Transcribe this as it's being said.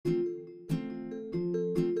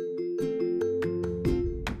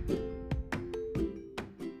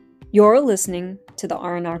You're listening to the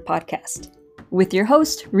R&R podcast with your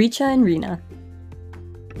host, Richa and Rena.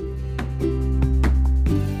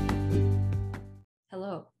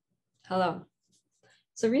 Hello.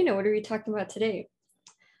 So Rena, what are we talking about today?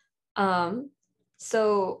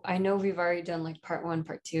 So I know we've already done like part 1,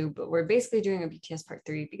 part 2, but we're basically doing a BTS part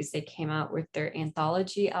 3 because they came out with their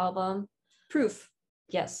anthology album, Proof.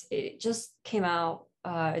 Yes, it just came out.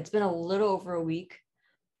 It's been a little over a week.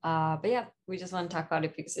 But yeah, we just want to talk about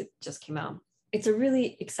it because it just came out. It's a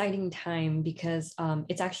really exciting time because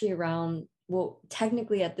it's actually around, well,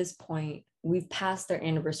 technically at this point, we've passed their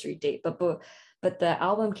anniversary date, but the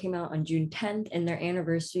album came out on June 10th, and their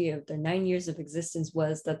anniversary of their 9 years of existence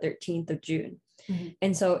was the 13th of June. Mm-hmm.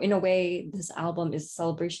 And so in a way, this album is a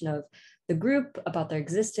celebration of the group, about their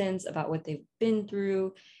existence, about what they've been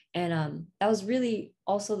through. And that was really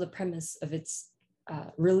also the premise of its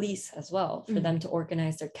release as well, for them to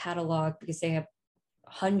organize their catalog, because they have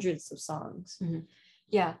hundreds of songs.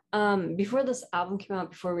 Yeah. Before this album came out,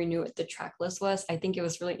 before we knew what the track list was, I think it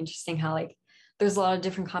was really interesting how like there's a lot of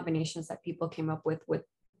different combinations that people came up with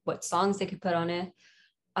what songs they could put on it.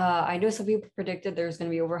 I know some people predicted there's going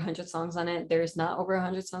to be over 100 songs on it. There's not over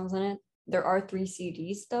 100 songs on it. There are 3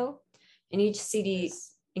 CDs though, and each CD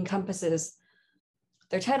encompasses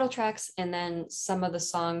their title tracks and then some of the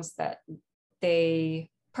songs that they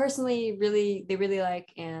personally really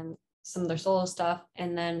like, and some of their solo stuff.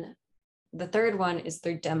 And then the third one is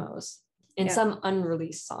their demos and some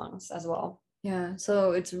unreleased songs as well. Yeah,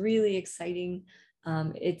 so it's really exciting.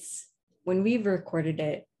 It's when we record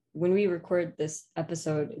this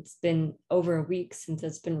episode, it's been over a week since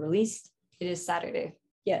it's been released. It is Saturday.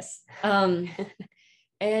 Yes. And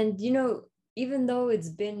even though it's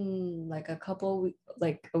been like a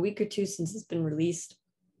week or two since it's been released,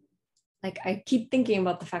 like I keep thinking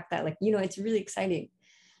about the fact that it's really exciting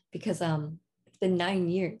because it's been 9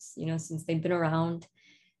 years, since they've been around.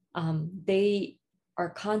 They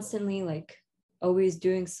are constantly like always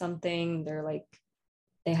doing something.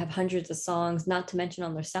 They have hundreds of songs, not to mention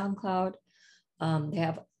on their SoundCloud. They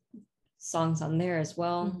have songs on there as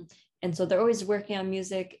well. And so they're always working on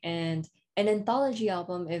music. And an anthology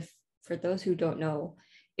album, if for those who don't know,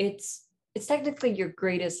 it's technically your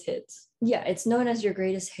greatest hits. Yeah, it's known as your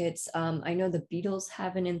greatest hits. I know the Beatles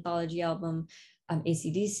have an anthology album,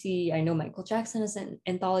 AC/DC. I know Michael Jackson has an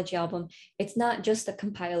anthology album. It's not just a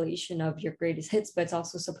compilation of your greatest hits, but it's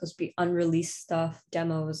also supposed to be unreleased stuff,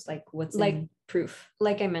 demos, like what's like in Proof.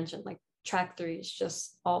 Like I mentioned, like track 3 is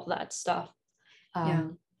just all that stuff. Yeah.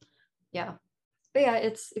 But yeah,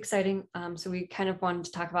 it's exciting. So we kind of wanted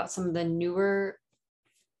to talk about some of the newer.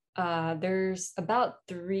 There's about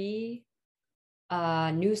 3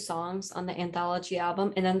 new songs on the anthology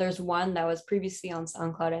album, and then there's one that was previously on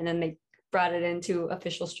SoundCloud, and then they brought it into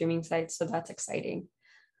official streaming sites, so that's exciting.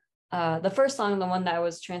 The first song, the one that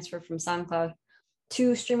was transferred from SoundCloud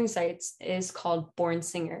to streaming sites, is called Born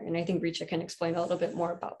Singer, and I think Richa can explain a little bit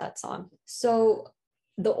more about that song. So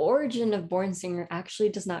the origin of Born Singer actually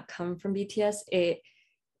does not come from BTS.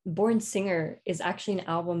 Born Singer is actually an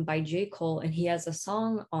album by J. Cole, and he has a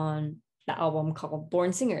song on the album called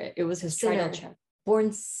Born Singer. It was his title track.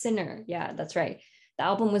 Born Sinner. Yeah, that's right. The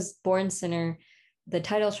album was Born Sinner. The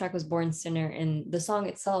title track was Born Sinner, and the song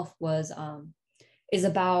itself is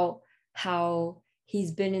about how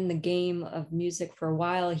he's been in the game of music for a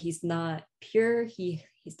while. He's not pure.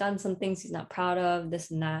 He's done some things he's not proud of,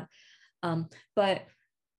 this and that. But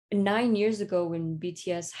 9 years ago, when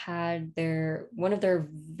BTS had one of their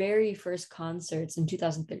very first concerts in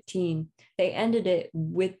 2013, they ended it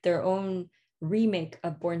with their own remake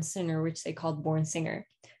of Born Sinner, which they called Born Singer,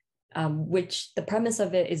 which the premise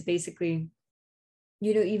of it is basically,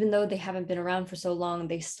 even though they haven't been around for so long,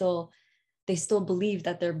 they still believe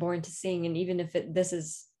that they're born to sing, and even if this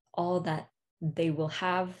is all that they will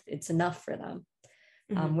have, it's enough for them.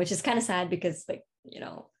 Which is kind of sad because they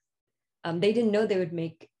didn't know they would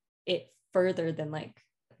make it further than like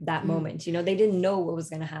that moment. They didn't know what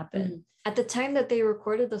was going to happen. At the time that they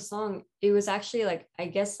recorded the song, it was actually like, I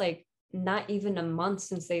guess like not even a month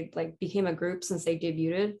since they like became a group, since they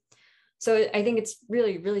debuted. So I think it's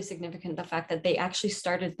really, really significant, the fact that they actually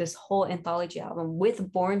started this whole anthology album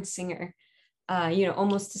with Born Singer,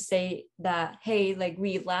 almost to say that, hey, like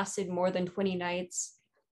we lasted more than 20 nights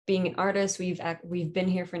being an artist. We've been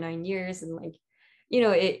here for 9 years, and like,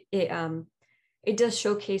 it does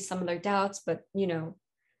showcase some of their doubts, but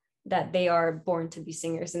that they are born to be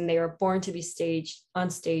singers, and they are born to be on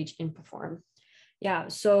stage and perform. Yeah.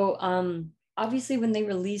 So obviously when they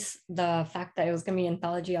released the fact that it was going to be an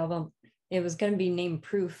anthology album, it was going to be named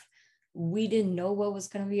Proof. We didn't know what was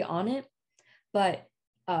going to be on it, but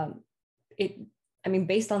it I mean,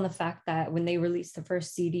 based on the fact that when they released the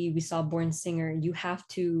first CD, we saw Born Singer, you have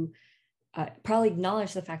to probably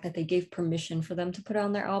acknowledge the fact that they gave permission for them to put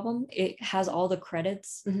on their album. It has all the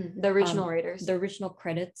credits, the original writers, the original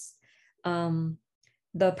credits.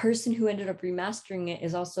 The person who ended up remastering it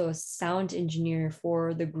is also a sound engineer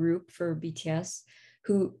for the group for BTS,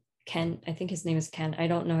 who Ken, I think his name is Ken. I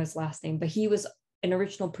don't know his last name, but he was an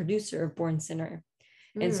original producer of Born Sinner.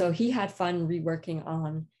 And so he had fun reworking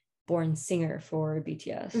on Born Singer for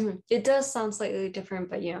BTS. It does sound slightly different,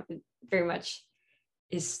 but you know, it very much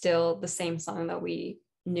is still the same song that we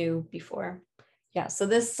knew before. Yeah, so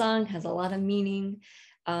this song has a lot of meaning.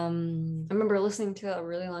 I remember listening to it a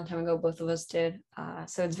really long time ago. Both of us did.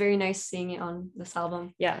 So it's very nice seeing it on this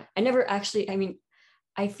album. Yeah, I never actually, I mean,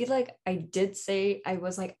 I feel like I did say, I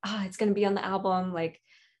was like, it's going to be on the album. Like,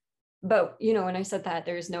 but you know, when I said that,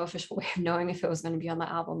 there's no official way of knowing if it was going to be on the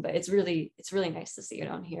album, but it's really nice to see it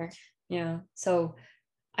on here. Yeah. So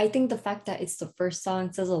I think the fact that it's the first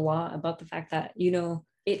song says a lot about the fact that, you know,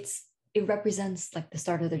 it represents like the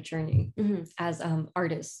start of their journey as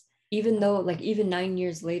artists. Even though like even 9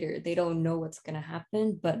 years later, they don't know what's going to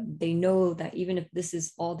happen, but they know that even if this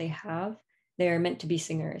is all they have, they are meant to be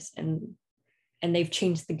singers, and they've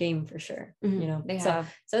changed the game for sure. You know, they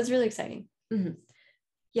have. So it's really exciting.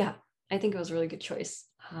 Yeah, I think it was a really good choice.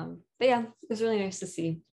 But yeah, it was really nice to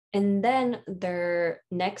see. And then their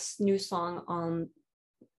next new song on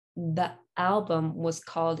the album was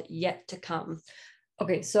called Yet to Come.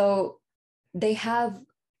 Okay, so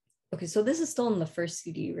so this is still in the first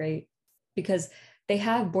CD, right? Because they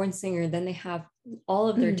have Born Singer, then they have all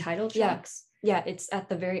of their title tracks. Yeah, it's at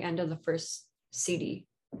the very end of the first CD.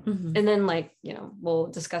 And then, like, you know, we'll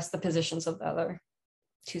discuss the positions of the other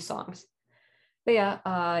 2 songs. But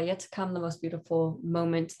yeah, Yet to Come, the Most Beautiful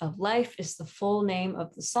Moment of Life is the full name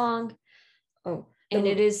of the song. And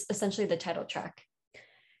it is essentially the title track.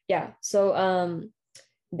 Yeah, so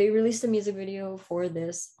they released a music video for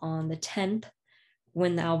this on the 10th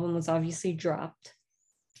when the album was obviously dropped.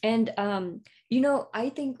 And you know, I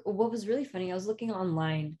think what was really funny, I was looking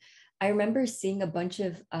online, I remember seeing a bunch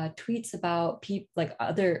of tweets about people like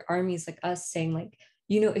other armies like us saying like,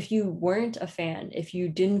 you know, if you weren't a fan, if you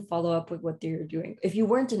didn't follow up with what they were doing, if you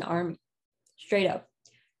weren't an army, straight up,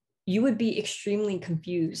 you would be extremely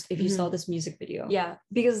confused if you saw this music video. Yeah,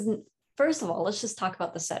 because first of all, let's just talk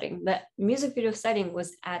about the setting. That music video setting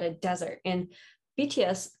was at a desert. And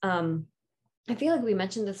BTS, I feel like we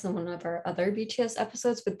mentioned this in one of our other BTS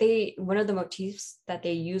episodes, but one of the motifs that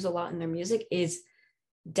they use a lot in their music is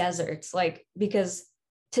deserts, like, because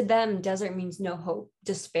to them, desert means no hope,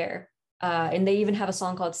 despair. And they even have a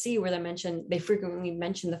song called Sea where they frequently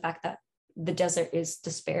mention the fact that the desert is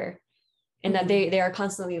despair, and that they are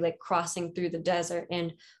constantly like crossing through the desert.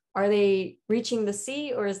 And are they reaching the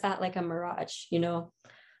sea, or is that like a mirage, you know?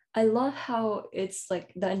 I love how it's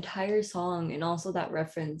like the entire song and also that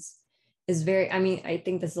reference is very, I mean, I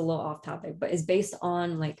think this is a little off topic, but it's based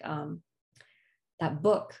on like that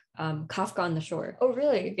book, Kafka on the Shore. Oh,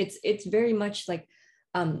 really? It's very much like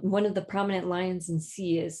one of the prominent lines in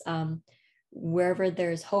Sea is wherever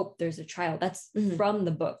there's hope, there's a trial. That's from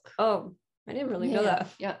the book. Oh, I didn't really know that.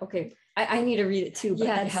 Yeah, okay. I need to read it too,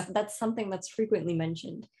 but that's something that's frequently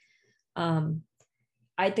mentioned.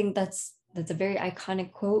 I think that's a very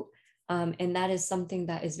iconic quote, and that is something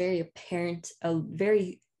that is very apparent,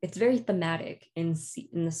 it's very thematic in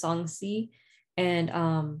the song Sea. And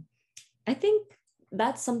I think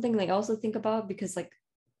that's something like I also think about, because like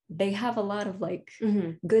they have a lot of like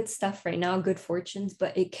good stuff right now, good fortunes,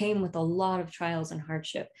 but it came with a lot of trials and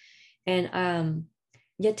hardship. And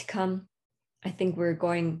Yet to Come, I think we're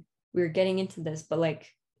getting into this, but like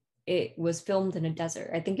it was filmed in a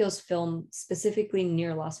desert. I think it was filmed specifically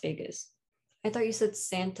near Las Vegas. I thought you said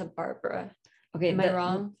Santa Barbara. Okay, am I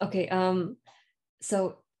wrong? Okay,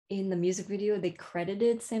 so in the music video they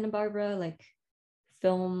credited Santa Barbara, like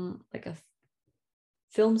a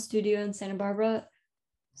film studio in Santa Barbara.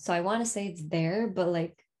 So I want to say it's there, but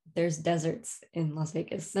like there's deserts in Las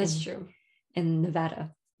Vegas. That's true. In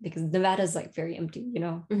Nevada, because Nevada is like very empty, you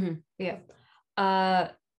know? Yeah.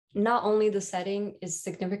 Not only the setting is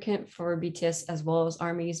significant for BTS as well as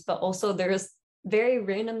armies, but also there's very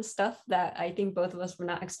random stuff that I think both of us were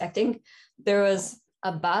not expecting. There was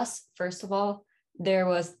a bus, first of all. There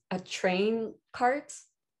was a train cart.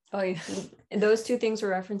 Oh, yeah. And those 2 things were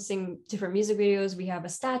referencing different music videos. We have a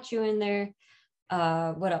statue in there.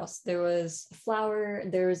 What else? There was a flower.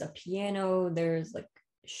 There was a piano. There's like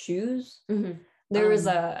shoes. There was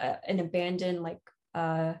an abandoned like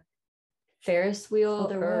Ferris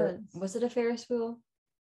wheel. Was it a Ferris wheel?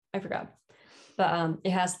 I forgot. But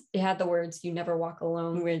it had the words "You never walk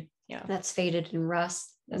alone," that's faded and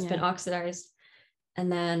rust, that's been oxidized.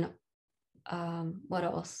 And then what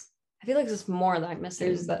else? I feel like there's more that I'm missing.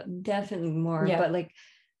 There's definitely more, but like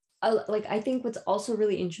I think what's also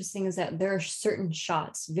really interesting is that there are certain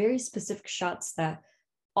shots, very specific shots, that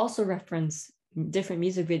also reference different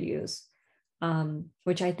music videos,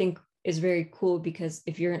 which I think is very cool, because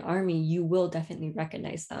if you're an ARMY, you will definitely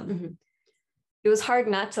recognize them. Mm-hmm. It was hard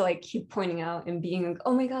not to like keep pointing out and being like,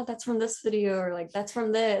 oh my God, that's from this video, or like that's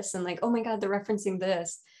from this, and like, oh my God, they're referencing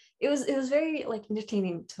this. It was very like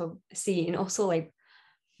entertaining to see, and also like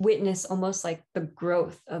witness almost like the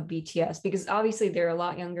growth of BTS, because obviously they're a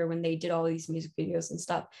lot younger when they did all these music videos and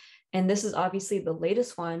stuff. And this is obviously the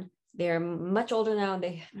latest one. They're much older now.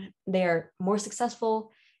 They are more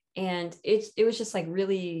successful. And it was just like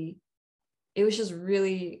really, it was just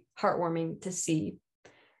really heartwarming to see,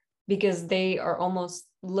 because they are almost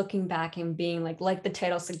looking back and being like the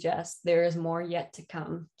title suggests, there is more yet to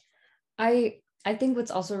come. I think what's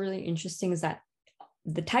also really interesting is that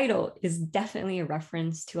the title is definitely a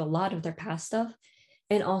reference to a lot of their past stuff,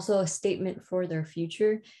 and also a statement for their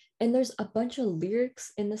future. And there's a bunch of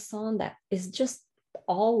lyrics in the song that is just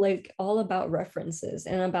all about references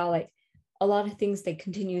and about like a lot of things they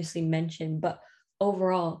continuously mention, but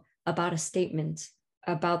overall about a statement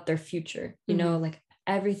about their future. You know, like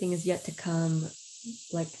everything is yet to come.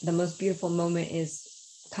 Like the most beautiful moment is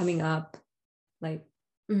coming up. Like,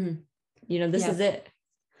 you know, this is it.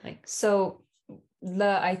 Like, so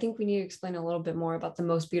I think we need to explain a little bit more about the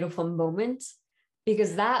most beautiful moment,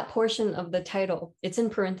 because that portion of the title, it's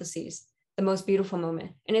in parentheses, the most beautiful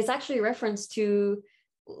moment. And it's actually a reference to,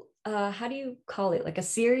 how do you call it? Like a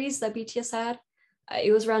series that BTS had.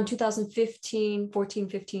 It was around 2015, 14,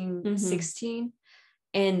 15, 16.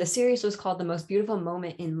 And the series was called The Most Beautiful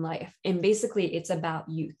Moment in Life. And basically it's about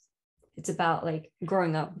youth. It's about like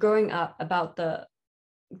growing up, about the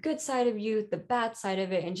good side of youth, the bad side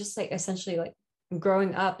of it, and just like essentially like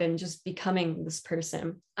growing up and just becoming this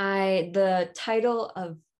person. The title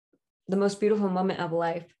of The Most Beautiful Moment of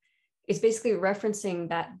Life is basically referencing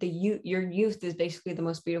that your youth is basically the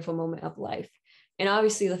most beautiful moment of life. And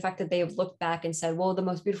obviously the fact that they have looked back and said, well, the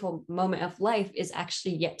most beautiful moment of life is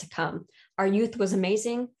actually yet to come. Our youth was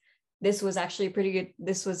amazing. This was actually pretty good.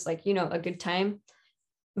 This was like, you know, a good time.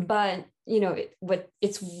 But, you know,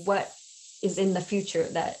 it's what is in the future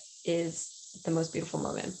that is the most beautiful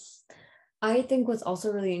moment. I think what's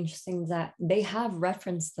also really interesting is that they have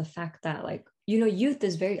referenced the fact that, like, you know, youth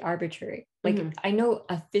is very arbitrary. Like, I know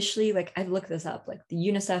officially, like, I've looked this up, like the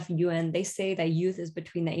UNICEF, UN, they say that youth is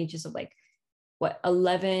between the ages of like,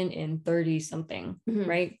 11 and 30 something,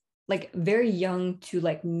 right? Like very young to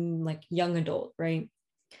like young adult, right?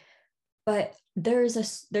 But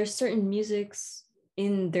there's certain musics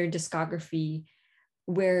in their discography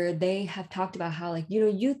where they have talked about how, like, you know,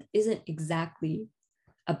 youth isn't exactly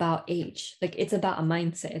about age. Like, it's about a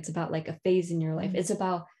mindset. It's about like a phase in your life. It's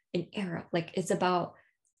about an era. Like, it's about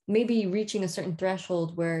maybe reaching a certain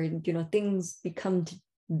threshold where, you know, things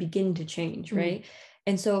begin to change, right?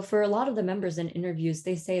 And so for a lot of the members in interviews,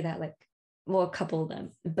 they say that, like, well, a couple of them,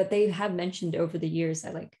 but they have mentioned over the years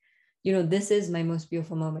that, like, you know, this is my most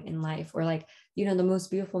beautiful moment in life, or like, you know, the most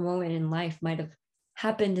beautiful moment in life might have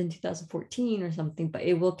happened in 2014 or something, but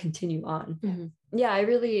it will continue on. Yeah,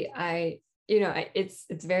 you know,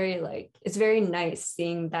 it's very nice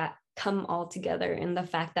seeing that come all together, and the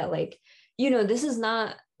fact that, like, you know, this is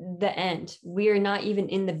not the end. We are not even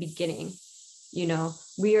in the beginning. You know,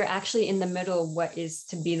 we are actually in the middle of what is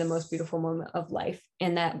to be the most beautiful moment of life,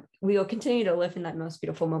 and that we will continue to live in that most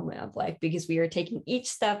beautiful moment of life because we are taking each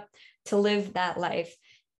step to live that life.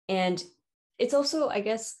 And it's also, I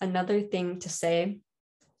guess, another thing to say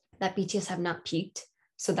that BTS have not peaked.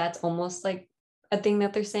 So that's almost like a thing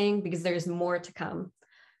that they're saying, because there's more to come.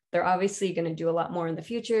 They're obviously going to do a lot more in the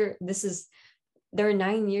future. They're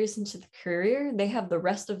 9 years into the career. They have the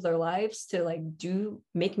rest of their lives to like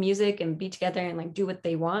make music and be together and like do what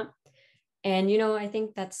they want. And, you know, I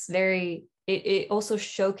think that's it also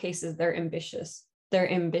showcases their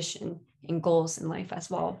ambition and goals in life as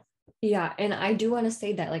well. Yeah. And I do want to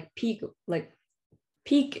say that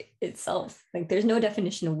peak itself, like, there's no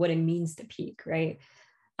definition of what it means to peak, right?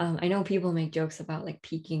 I know people make jokes about like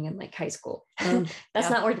peaking in like high school. That's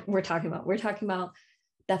not what we're talking about. We're talking about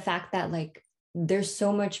the fact that, like, there's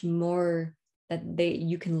so much more that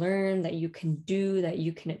you can learn, that you can do, that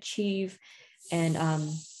you can achieve. And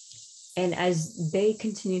as they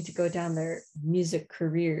continue to go down their music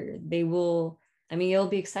career, it'll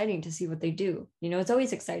be exciting to see what they do. You know, it's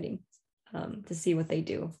always exciting to see what they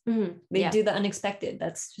do. They do the unexpected.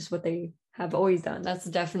 That's just what they have always done. That's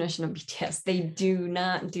the definition of BTS. They do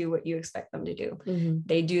not do what you expect them to do. Mm-hmm.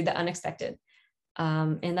 They do the unexpected.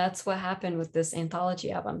 And that's what happened with this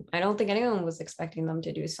anthology album. I don't think anyone was expecting them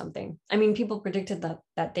to do something. I mean, people predicted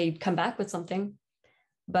that they'd come back with something,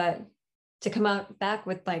 but to come out back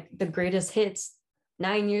with like the greatest hits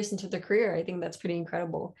 9 years into their career, I think that's pretty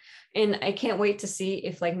incredible. And I can't wait to see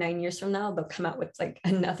if like 9 years from now they'll come out with like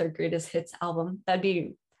another greatest hits album. That'd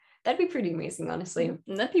be pretty amazing, honestly.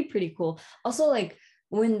 That'd be pretty cool. Also, like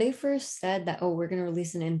when they first said that, oh, we're gonna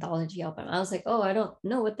release an anthology album, I was like, oh, I don't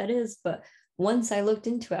know what that is, but once I looked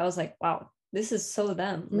into it, I was like, wow, this is so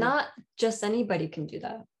them. Like, not just anybody can do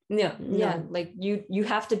that. Yeah. Like you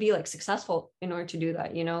have to be like successful in order to do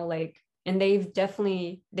that, you know, like, and they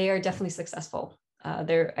are definitely successful.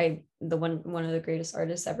 They're one of the greatest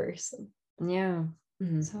artists ever. So yeah.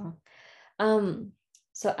 Mm-hmm.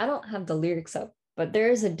 So I don't have the lyrics up, but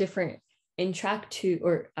there is a different in track 2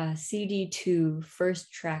 or CD2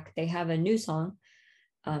 first track. They have a new song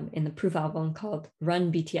in the Proof album called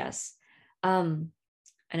Run BTS. And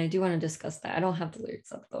I do want to discuss that. I don't have the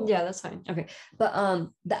lyrics up though. Yeah, that's fine. Okay. But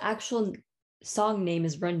the actual song name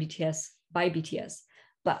is Run BTS by BTS.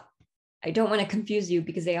 But I don't want to confuse you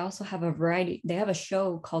because they also have a variety. They have a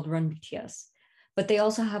show called Run BTS, but they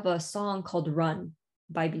also have a song called Run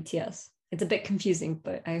by BTS. It's a bit confusing,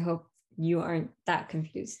 but I hope you aren't that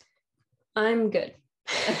confused. I'm good.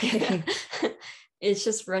 Okay. It's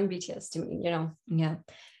just Run BTS to me, you know? Yeah.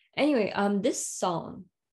 Anyway, this song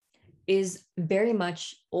is very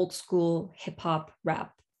much old school hip hop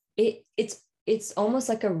rap. It's almost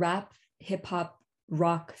like a rap hip hop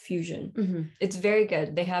rock fusion. Mm-hmm. It's very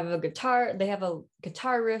good. They have a guitar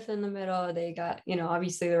riff in the middle. They got, you know,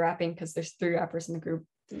 obviously they're rapping because there's 3 rappers in the group.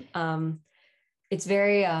 It's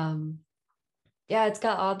very it's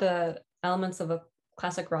got all the elements of a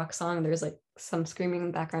classic rock song. There's like some screaming in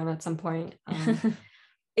the background at some point.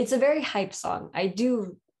 It's a very hype song. I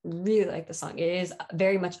do really like the song. It is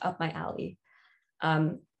very much up my alley.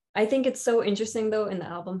 I think it's so interesting though in the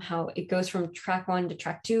album how it goes from track 1 to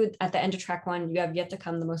track 2. At the end of track 1, you have Yet to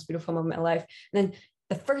Come, the most beautiful moment of life. And then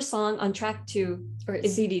the first song on track 2 or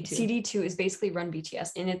CD2 is basically Run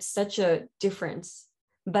BTS, and it's such a difference,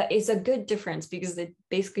 but it's a good difference because it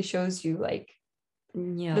basically shows you like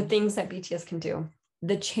the things that BTS can do.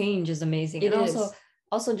 The change is amazing. It and is.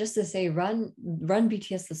 Also just to say, Run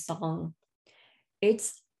BTS the song.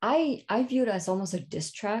 I view it as almost a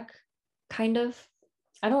diss track, kind of.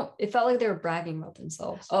 It felt like they were bragging about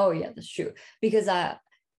themselves. Oh yeah, that's true. Because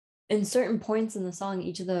in certain points in the song,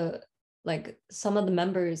 each of the some of the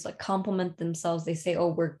members like compliment themselves. They say, oh,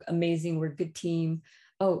 we're amazing, we're a good team.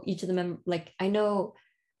 Oh, each of the members, like I know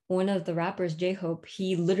one of the rappers, J-Hope,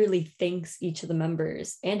 he literally thanks each of the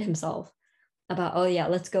members and himself about, oh yeah,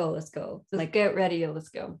 let's go. Let's get ready, let's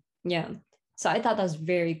go. Yeah. So I thought that was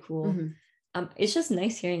very cool. Mm-hmm. It's just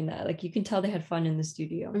nice hearing that. Like you can tell they had fun in the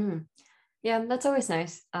studio. Mm-hmm. Yeah, that's always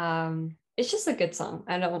nice. It's just a good song.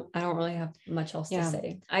 I don't really have much else to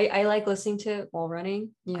say. I like listening to it while running.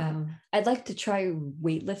 Yeah. I'd like to try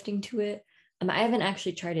weightlifting to it. I haven't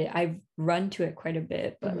actually tried it. I've run to it quite a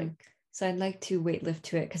bit, but so I'd like to weightlift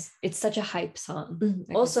to it because it's such a hype song.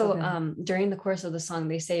 Mm-hmm. Also, during the course of the song,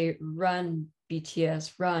 they say "Run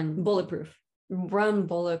BTS, run bulletproof, run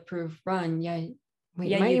bulletproof, run." Yeah, wait,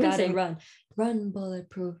 yeah, you gotta run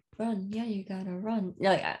bulletproof, run. Yeah, you gotta run.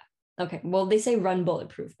 Like, okay, well, they say run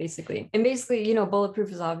bulletproof basically, and basically, you know,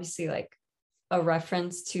 bulletproof is obviously like a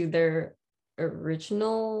reference to their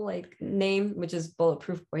original like name, which is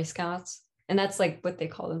Bulletproof Boy Scouts, and that's like what they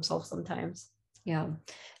call themselves sometimes. Yeah.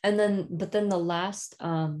 And then the last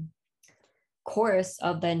chorus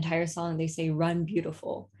of the entire song, they say "Run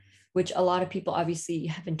Beautiful," which a lot of people obviously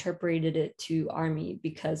have interpreted it to ARMY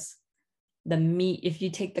because if you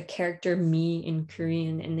take the character me in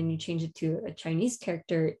Korean and then you change it to a Chinese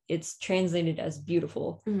character, it's translated as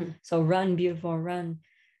beautiful. Mm-hmm. So run, beautiful, run.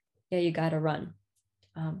 Yeah, you gotta run.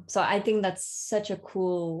 So I think that's such a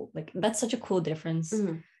cool difference.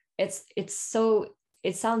 Mm-hmm.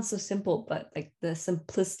 It sounds so simple, but like the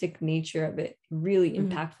simplistic nature of it really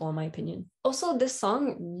impactful in my opinion. Also, this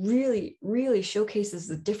song really, really showcases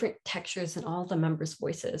the different textures in all the members'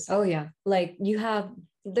 voices. Oh yeah. Like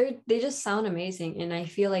they just sound amazing. And I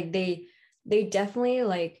feel like they definitely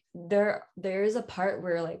like there is a part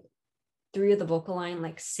where like 3 of the vocal line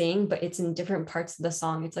like sing, but it's in different parts of the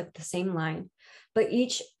song. It's like the same line, but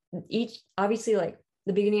each obviously like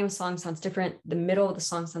the beginning of a song sounds different, the middle of the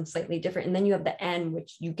song sounds slightly different, and then you have the end,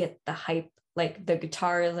 which you get the hype, like the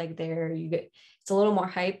guitar is like there, it's a little more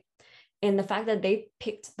hype. And the fact that they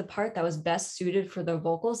picked the part that was best suited for the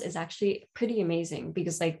vocals is actually pretty amazing,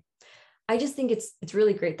 because like I just think it's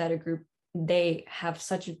really great that a group they have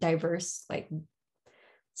such diverse like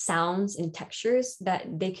sounds and textures that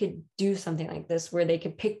they could do something like this where they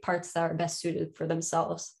could pick parts that are best suited for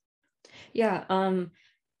themselves. Yeah,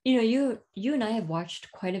 you and I have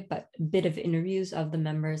watched quite a bit of interviews of the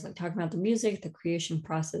members, like talking about the music, the creation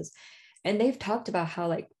process, and they've talked about how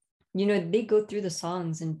like, they go through the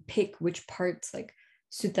songs and pick which parts like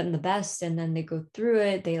suit them the best, and then they go through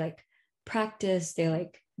it, they like practice,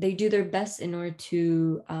 they do their best in order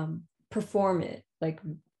to perform it like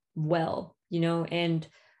well, and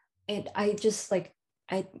I just like,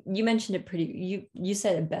 you mentioned it you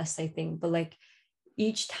said it best, I think, but like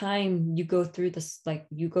each time you go through this, like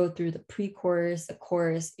you go through the pre-chorus, the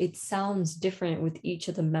chorus, it sounds different with each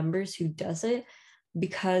of the members who does it,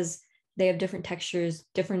 because they have different textures,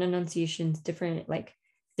 different enunciations, different, like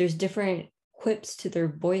there's different quips to their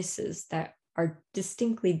voices that are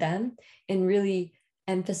distinctly them and really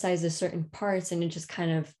emphasizes certain parts, and it just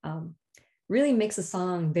kind of really makes a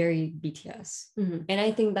song very BTS. Mm-hmm. And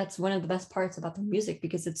I think that's one of the best parts about the music,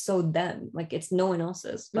 because it's so them, like it's no one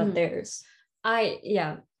else's but theirs.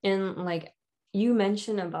 And like you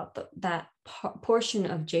mentioned about that portion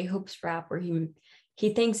of J-Hope's rap where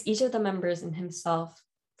he thanks each of the members and himself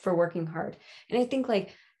for working hard. And I think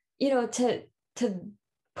like, to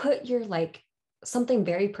put your like something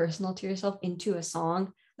very personal to yourself into a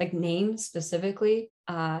song, like name specifically,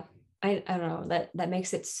 I don't know, that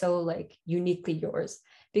makes it so like uniquely yours,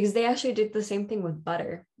 because they actually did the same thing with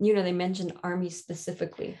Butter. They mentioned Army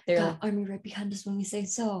specifically. They're like, Army right behind us when we say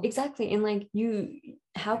so. Exactly. And like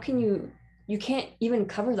how can you can't even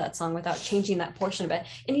cover that song without changing that portion of it.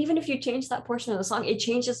 And even if you change that portion of the song, it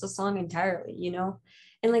changes the song entirely,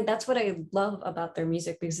 And like that's what I love about their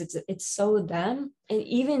music, because it's so them. And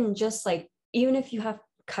even just like, even if you have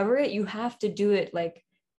cover it, you have to do it like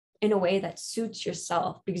in a way that suits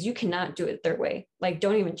yourself, because you cannot do it their way. Like,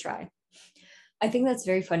 don't even try. I think that's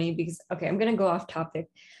very funny because, okay, I'm going to go off topic,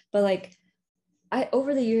 but like,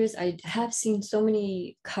 over the years, I have seen so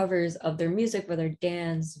many covers of their music, whether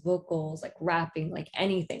dance, vocals, like rapping, like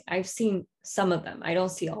anything. I've seen some of them. I don't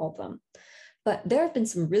see all of them, but there have been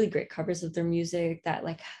some really great covers of their music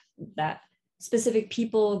that specific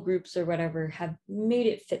people, groups, or whatever have made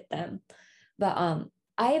it fit them. But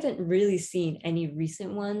I haven't really seen any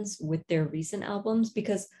recent ones with their recent albums,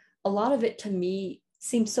 because a lot of it to me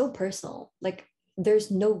seems so personal. Like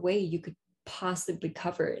there's no way you could possibly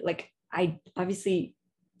cover it. Like I obviously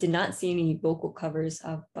did not see any vocal covers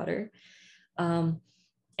of Butter. And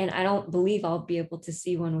I don't believe I'll be able to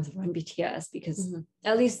see one with Run BTS, because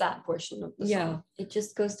at least that portion of the song, it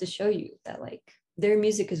just goes to show you that like their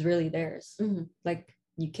music is really theirs. Like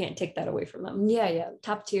you can't take that away from them. Yeah.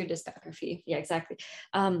 Top tier discography. Yeah, exactly.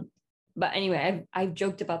 But anyway, I've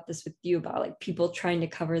joked about this with you about like people trying to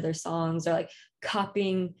cover their songs or like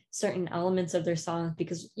copying certain elements of their songs,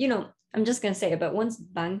 because I'm just gonna say it, but once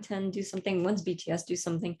Bangtan do something, once BTS do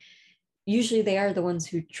something, usually they are the ones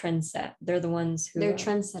who trendset. They're the ones who they're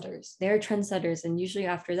trendsetters. They're trendsetters, and usually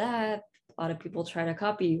after that, a lot of people try to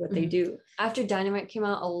copy what they do. After Dynamite came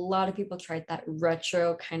out, a lot of people tried that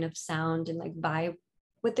retro kind of sound and like vibe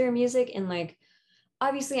with their music, and like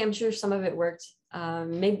obviously I'm sure some of it worked,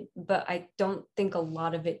 maybe, but I don't think a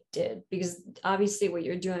lot of it did, because obviously what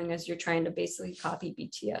you're doing is you're trying to basically copy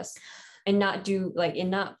BTS and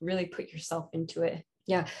not really put yourself into it.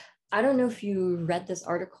 Yeah, I don't know if you read this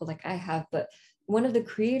article like I have, but one of the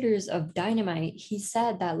creators of Dynamite, he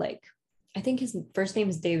said that like, I think his first name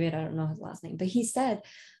is David, I don't know his last name, but he said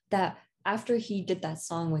that after he did that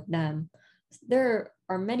song with them, there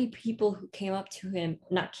are many people who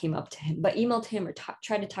not came up to him, but emailed him or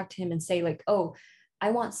tried to talk to him and say like, oh,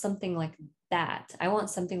 I want something like that. I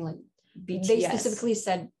want something like BTS. They specifically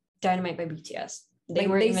said Dynamite by BTS. They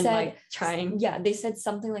weren't even said, like trying. Yeah, they said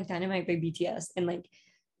something like Dynamite by BTS. And like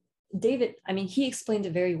David, I mean, he explained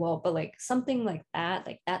it very well, but like something like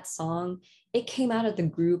that song, it came out of the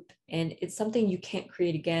group, and it's something you can't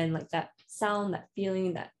create again. Like that sound, that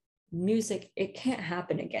feeling, that music, it can't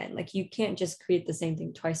happen again. Like you can't just create the same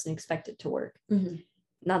thing twice and expect it to work.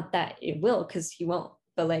 Not that it will, because he won't,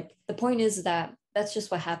 but like the point is that that's just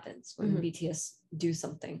what happens when BTS do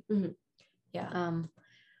something. Yeah.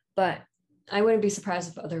 But I wouldn't be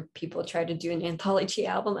surprised if other people try to do an anthology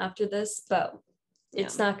album after this, but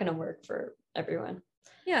it's not going to work for everyone.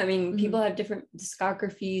 Yeah, I mean, people have different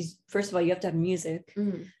discographies. First of all, you have to have music.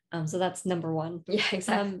 So that's number one. Yeah,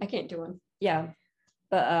 exactly. I can't do one. Yeah.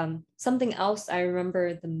 But something else I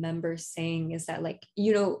remember the members saying is that like,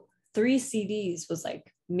 3 CDs was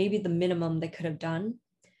like maybe the minimum they could have done.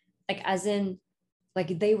 Like as in,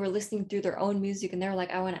 like they were listening through their own music and they were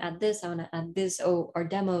like, I want to add this, I want to add this. Oh, our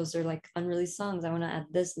demos are like unreleased songs. I want to add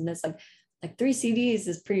this and this. Like like 3 CDs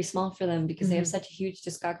is pretty small for them because they have Mhm. such a huge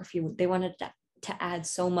discography. They wanted to add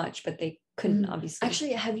so much, but they couldn't, obviously.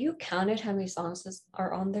 Actually, have you counted how many songs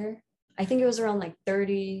are on there? I think it was around like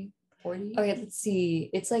 30, 40. Okay, let's see.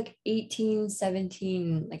 It's like 18,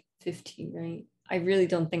 17, like 15, right? I really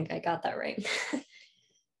don't think I got that right.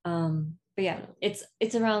 But yeah, it's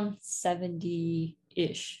around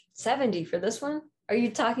 70-ish. 70 for this one? Are you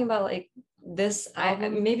talking about like this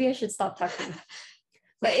album? Maybe I should stop talking.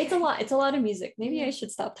 But it's a lot. It's a lot of music. Maybe I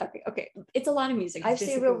should stop talking. Okay, it's a lot of music. I've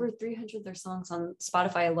saved over 300 of their songs on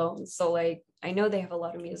Spotify alone. So like I know they have a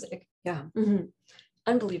lot of music. Yeah. Mm-hmm.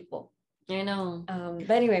 Unbelievable. I know.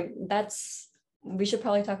 But anyway, we should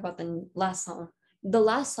probably talk about the last song. The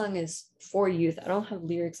last song is For Youth. I don't have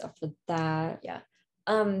lyrics after that. Yeah.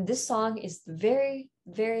 This song is the very,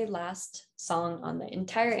 very last song on the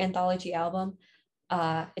entire anthology album.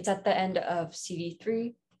 It's at the end of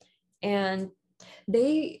CD3. And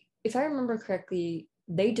they, if I remember correctly,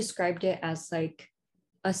 they described it as like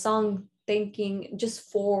a song thanking just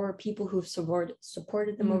for people who've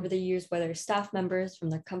supported them over the years, whether staff members from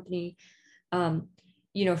their company,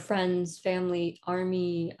 friends, family,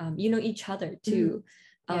 army, each other too.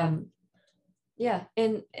 Yeah,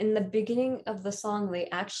 and in the beginning of the song, they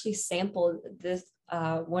actually sampled this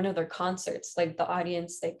one of their concerts, like the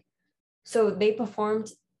audience, like, so they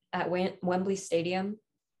performed at Wembley Stadium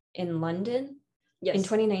in London. Yes. In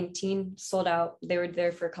 2019, sold out. They were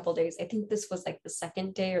there for a couple of days. I think this was like the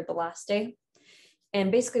second day or the last day.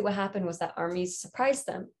 And basically what happened was that armies surprised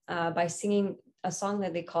them by singing a song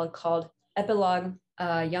that they called Epilogue,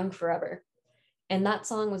 Young Forever. And that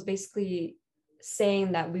song was basically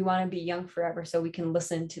saying that we want to be young forever so we can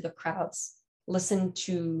listen to the crowds, listen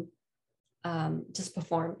to just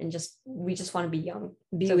perform, and we just want to be young,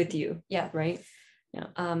 be with you. Yeah. Right.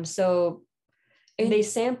 Yeah. So they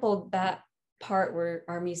sampled that part where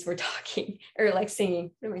armies were talking or like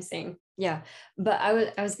singing. What am I saying? Yeah. But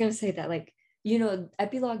I was going to say that, like,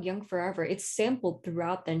 Epilogue Young Forever, it's sampled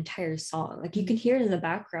throughout the entire song. Like you can hear it in the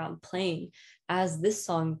background playing as this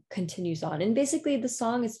song continues on. And basically the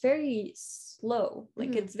song is very slow.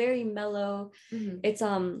 Like it's very mellow. It's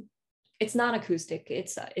not acoustic.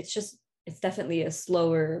 It's definitely a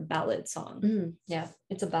slower ballad song. Yeah,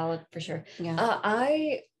 it's a ballad for sure. Yeah.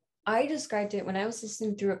 I described it when I was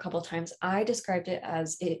listening through a couple times. I described it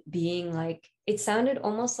as it being like, it sounded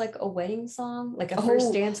almost like a wedding song, like a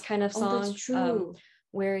first dance kind of song. That's true.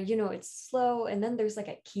 Where it's slow and then there's like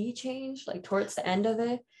a key change like towards the end of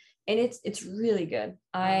it, and it's really good.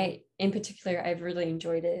 In particular, I've really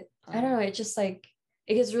enjoyed it. I don't know, it just like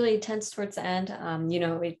it gets really tense towards the end.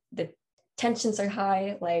 The tensions are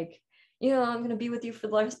high, like I'm gonna be with you for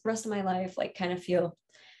the rest of my life, like kind of feel.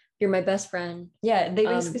 You're my best friend. Yeah, they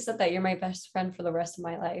basically said that you're my best friend for the rest of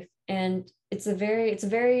my life. And it's a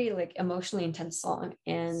very like emotionally intense song,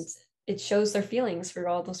 and it shows their feelings for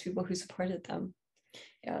all those people who supported them.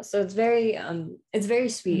 Yeah, so it's very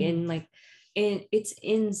sweet. And like it's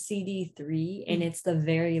in CD3 and it's the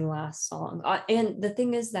very last song. And the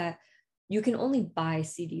thing is that you can only buy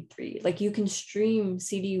CD3. Like you can stream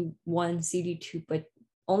CD1, CD2, but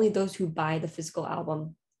only those who buy the physical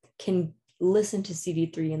album can listen to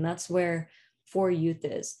CD3, and that's where For Youth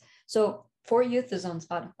is. So For Youth is on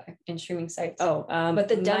Spotify and streaming sites. But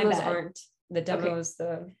the demos aren't. The demos,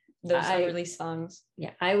 those unreleased songs. Yeah,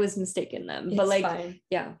 I was mistaken then. It's but like, fine.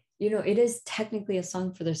 Yeah, it is technically a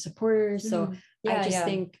song for their supporters. So I just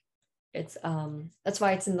think it's that's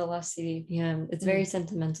why it's in the last CD. Yeah, it's very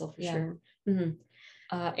sentimental for sure. Can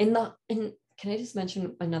I just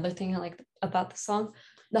mention another thing I like about the song?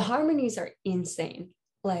 The harmonies are insane.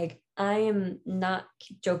 Like, I am not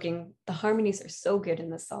joking. The harmonies are so good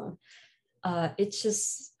in this song. It's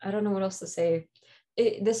just, I don't know what else to say.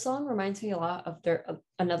 This song reminds me a lot of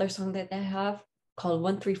another song that they have called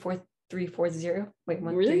 134340. Wait,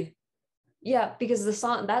 one really? Three. Yeah, because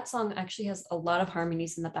that song actually has a lot of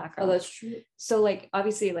harmonies in the background. Oh, that's true. So like,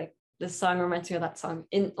 obviously, like this song reminds me of that song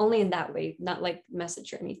only in that way, not like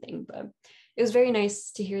message or anything, but it was very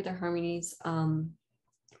nice to hear their harmonies.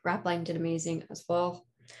 Rapline did amazing as well.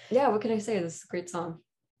 Yeah, what can I say? This is a great song.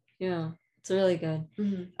 Yeah, it's really good.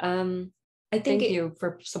 I thank you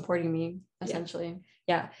for supporting me, essentially.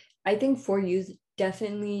 Yeah, I think For Youth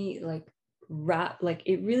definitely like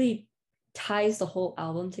it really ties the whole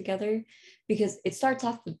album together, because it starts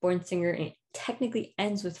off with Born Singer and it technically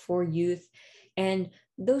ends with For Youth, and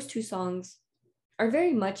those two songs are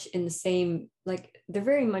very much in the same, like they're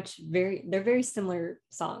very similar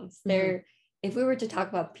songs. They're, if we were to talk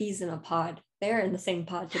about peas in a pod, they're in the same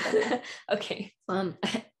pod together. Okay.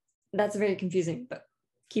 That's very confusing, but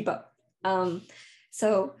keep up.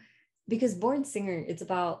 So because Born Singer, it's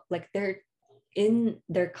about like they're in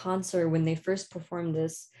their concert when they first performed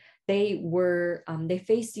this, they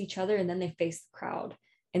faced each other and then they faced the crowd,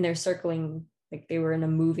 and they're circling, like they were in a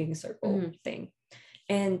moving circle thing.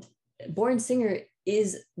 And Born Singer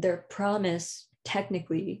is their promise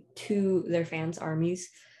technically to their fans, armies,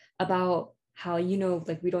 about how,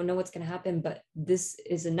 like, we don't know what's going to happen, but this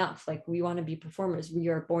is enough. Like, we want to be performers. We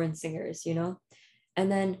are born singers,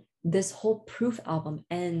 And then this whole Proof album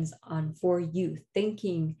ends on For You,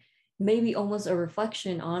 thinking maybe almost a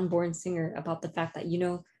reflection on Born Singer about the fact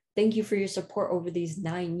that, thank you for your support over these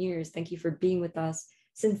 9 years. Thank you for being with us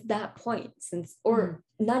since that point, or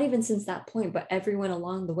not even since that point, but everyone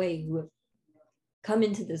along the way who have come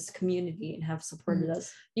into this community and have supported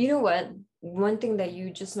us. You know what? One thing that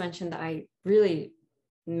you just mentioned that I really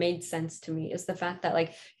made sense to me is the fact that,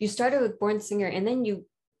 like, you started with Born Singer and then you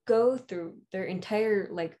go through their entire,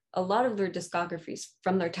 like, a lot of their discographies,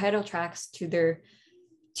 from their title tracks to their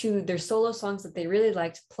solo songs that they really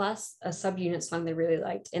liked, plus a subunit song they really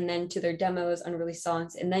liked, and then to their demos, unreleased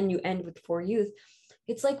songs, and then you end with For Youth.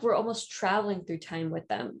 It's like we're almost traveling through time with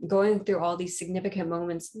them, going through all these significant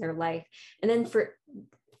moments in their life. And then for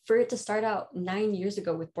it to start out 9 years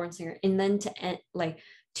ago with Born Singer, and then to end, like,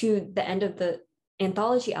 to the end of the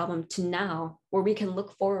anthology album, to now, where we can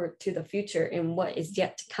look forward to the future and what is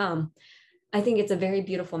yet to come. I think it's a very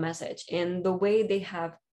beautiful message. And the way they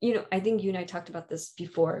have, I think you and I talked about this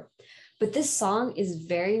before, but this song is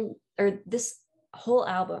this whole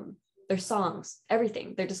album, their songs,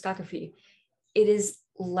 everything, their discography, it is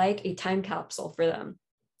like a time capsule for them.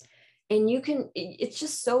 And it's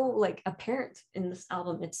just so, like, apparent in this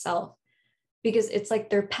album itself, because it's like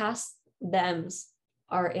their past thems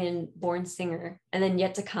are in Born Singer, and then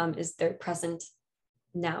yet to come is their present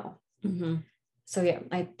now. So yeah,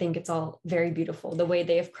 I think it's all very beautiful, the way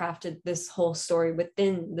they have crafted this whole story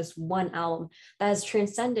within this one album that has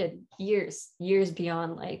transcended years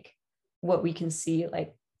beyond, like, what we can see,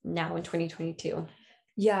 like, now in 2022.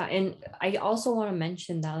 Yeah, and I also want to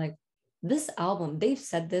mention that, like, this album, they've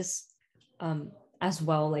said this as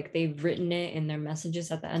well, like, they've written it in their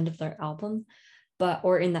messages at the end of their album,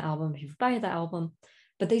 or in the album if you buy the album,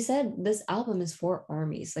 but they said this album is for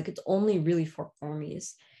armies, like, it's only really for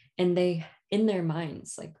armies. And they, in their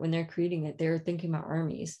minds, like, when they're creating it, they're thinking about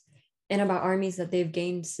armies, and about armies that they've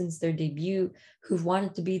gained since their debut, who've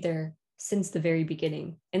wanted to be there since the very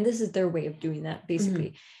beginning. And this is their way of doing that,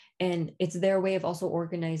 basically. And it's their way of also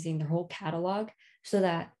organizing their whole catalog, so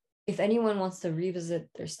that if anyone wants to revisit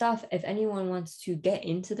their stuff, if anyone wants to get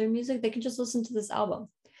into their music, they can just listen to this album.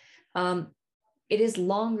 It is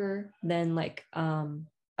longer than, like,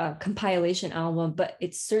 a compilation album, but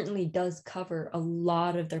it certainly does cover a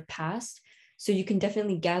lot of their past. So you can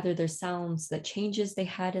definitely gather their sounds, the changes they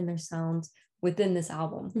had in their sounds within this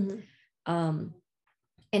album. And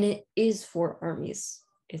it is for armies.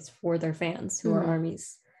 It's for their fans who are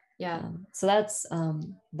armies. Yeah. So that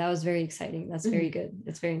was very exciting. That's very good.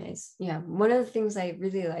 It's very nice. Yeah. One of the things I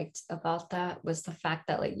really liked about that was the fact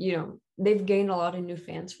that, like, they've gained a lot of new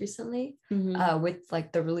fans recently, with,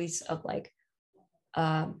 like, the release of, like,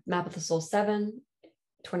 Map of the Soul 7,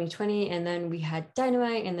 2020, and then we had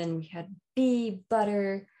Dynamite, and then we had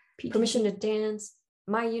Butter, Permission to Dance,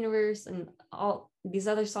 My Universe, and all these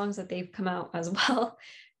other songs that they've come out as well.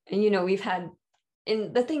 And we've had,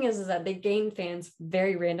 and the thing is that they gain fans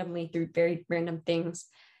very randomly through very random things,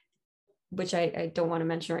 which I don't want to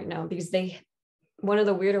mention right now, because one of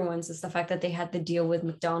the weirder ones is the fact that they had the deal with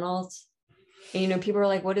McDonald's, and people are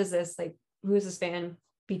like, what is this, like, who is this fan?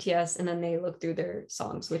 BTS. And then they look through their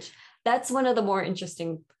songs, which that's one of the more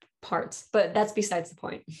interesting parts, but that's besides the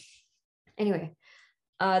point. Anyway,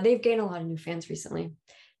 they've gained a lot of new fans recently,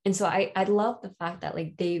 and so I love the fact that,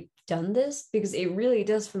 like, they've done this, because it really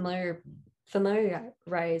does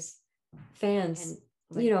familiarize fans. And,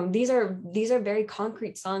 like, these are very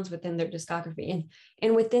concrete songs within their discography,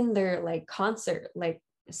 and within their, like, concert, like,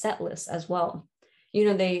 set list as well.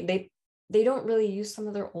 They don't really use some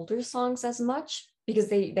of their older songs as much, because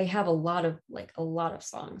they have a lot of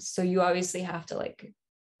songs, so you obviously have to, like,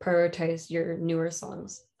 prioritize your newer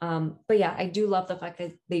songs. But yeah, I do love the fact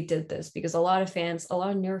that they did this, because a lot of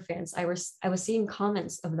newer fans, I was seeing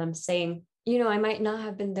comments of them saying, I might not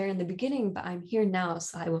have been there in the beginning, but I'm here now,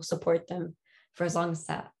 so I will support them for as long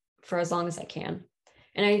as I can.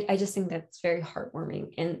 And I just think that's very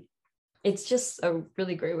heartwarming, and it's just a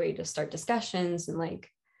really great way to start discussions and, like,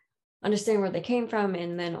 understand where they came from,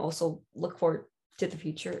 and then also look forward to the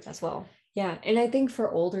future as well. Yeah. And I think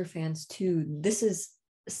for older fans too, this is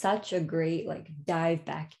such a great, like, dive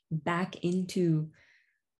back into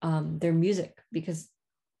their music, because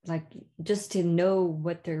like just to know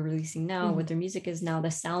what they're releasing now, Mm-hmm. what their music is now, the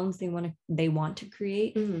sounds they want to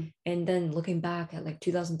create. Mm-hmm. And then looking back at like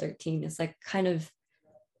 2013, it's like kind of,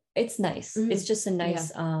 it's nice. Mm-hmm. It's just a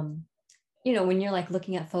nice you know, when you're like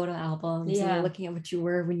looking at photo albums and you're looking at what you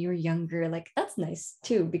were when you were younger, like that's nice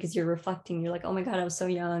too, because you're reflecting, you're like, oh my God, I was so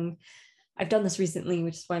young. I've done this recently,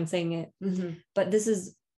 which is why I'm saying it. Mm-hmm. But this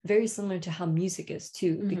is very similar to how music is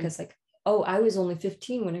too, Mm-hmm. because like, oh, I was only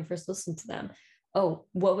 15 when I first listened to them. Oh,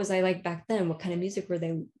 what was I like back then? What kind of music were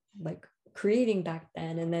they like creating back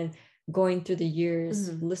then? And then going through the years,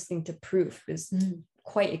 Mm-hmm. listening to Proof is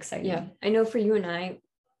quite exciting. Yeah, I know for you and I,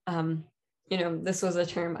 you know, this was a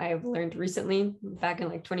term I've learned recently back in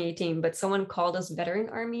like 2018, but someone called us veteran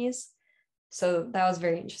armies. So that was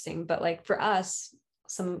very interesting. But like for us,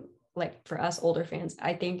 for us older fans,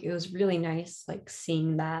 I think it was really nice like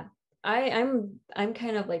seeing that. I'm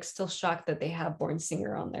kind of like still shocked that they have Born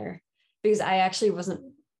Singer on there, because I actually wasn't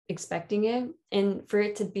expecting it. And for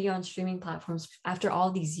it to be on streaming platforms after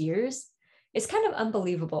all these years, it's kind of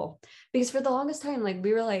unbelievable, because for the longest time, like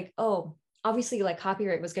we were like, oh, obviously like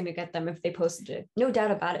copyright was going to get them if they posted it. No doubt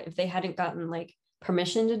about it. If they hadn't gotten like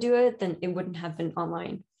permission to do it, then it wouldn't have been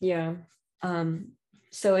online. Yeah.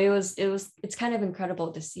 So it's kind of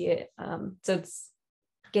incredible to see it. So it's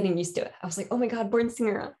getting used to it. I was like, oh my God, Born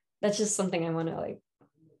Singer. That's just something I want to like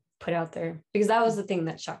put out there, because that was the thing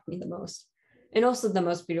that shocked me the most. And also the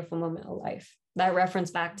most beautiful moment of life. That reference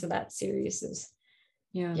back to that series is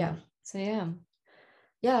So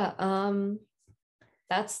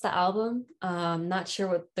that's the album. Not sure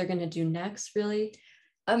what they're gonna do next, really.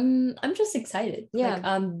 I'm just excited.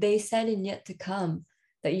 Yeah. Like, they said in Yet to Come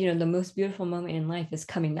that, you know, the most beautiful moment in life is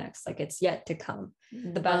coming next. Like it's yet to come.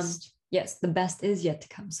 The best. Yes, the best is yet to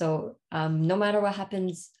come. So no matter what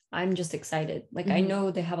happens, I'm just excited. Like I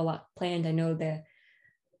know they have a lot planned. I know that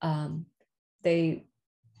they,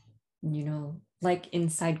 you know, like in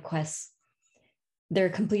side quests, they're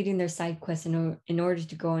completing their side quests in order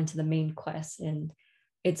to go into the main quest. And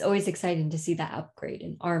it's always exciting to see that upgrade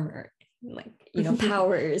in armor, like, you know,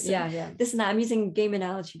 powers. This and that. I'm using game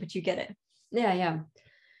analogy, but you get it. Yeah.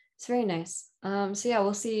 It's very nice. So yeah,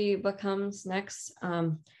 we'll see what comes next.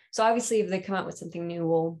 So obviously if they come out with something new,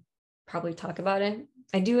 we'll probably talk about it.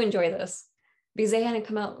 I do enjoy this because they hadn't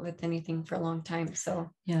come out with anything for a long time. So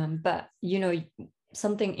yeah, but you know,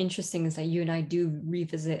 something interesting is that you and I do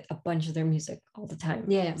revisit a bunch of their music all the time.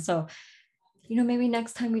 Yeah. So, you know, maybe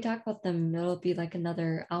next time we talk about them, it'll be like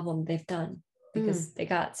another album they've done, because they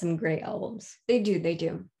got some great albums. They do.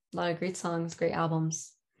 A lot of great songs, great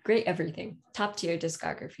albums, great everything. Top tier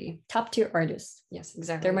discography, top tier artists. Yes,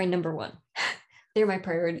 exactly. They're my number one. They're my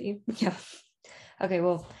priority. Yeah. Okay,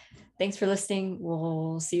 well, thanks for listening.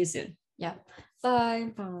 We'll see you soon. Yeah.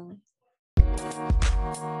 Bye. Bye.